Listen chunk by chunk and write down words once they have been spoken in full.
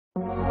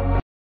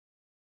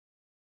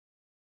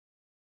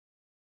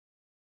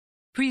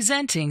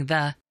Presenting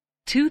the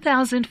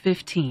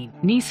 2015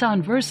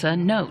 Nissan Versa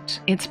Note.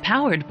 It's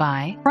powered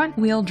by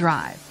front-wheel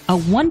drive, a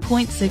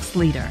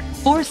 1.6-liter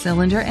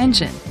four-cylinder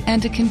engine,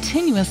 and a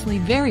continuously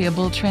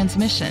variable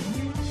transmission.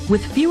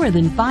 With fewer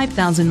than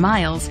 5,000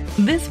 miles,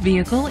 this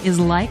vehicle is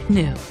like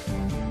new.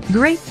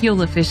 Great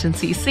fuel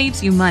efficiency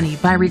saves you money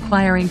by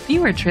requiring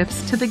fewer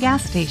trips to the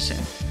gas station.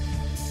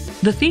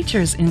 The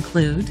features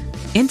include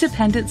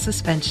independent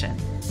suspension,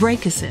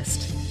 brake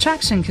assist,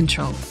 traction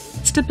control,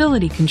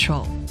 stability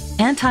control,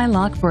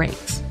 anti-lock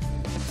brakes.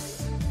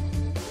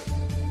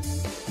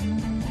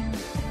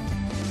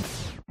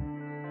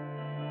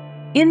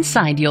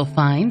 Inside you'll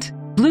find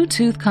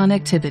Bluetooth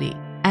connectivity,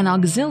 an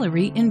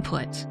auxiliary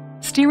input,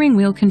 steering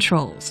wheel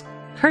controls,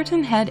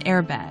 curtain head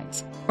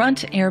airbags,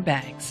 front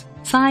airbags,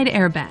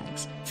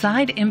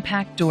 side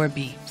impact door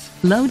beams,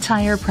 low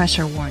tire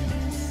pressure warning,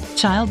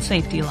 child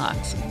safety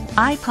locks,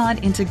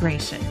 iPod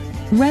integration.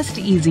 Rest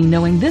easy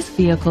knowing this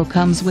vehicle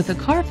comes with a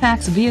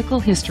Carfax Vehicle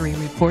History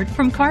Report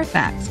from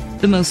Carfax,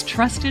 the most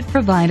trusted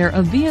provider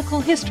of vehicle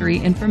history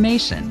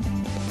information.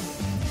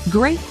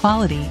 Great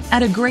quality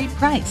at a great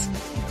price.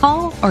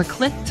 Call or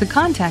click to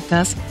contact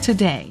us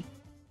today.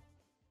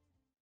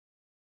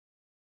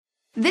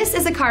 This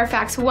is a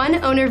Carfax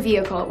one-owner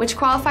vehicle which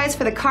qualifies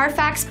for the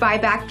Carfax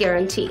buyback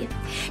guarantee.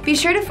 Be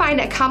sure to find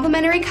a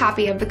complimentary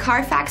copy of the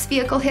Carfax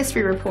Vehicle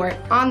History Report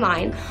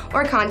online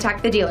or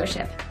contact the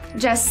dealership.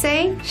 Just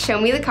say,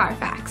 "Show me the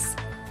Carfax."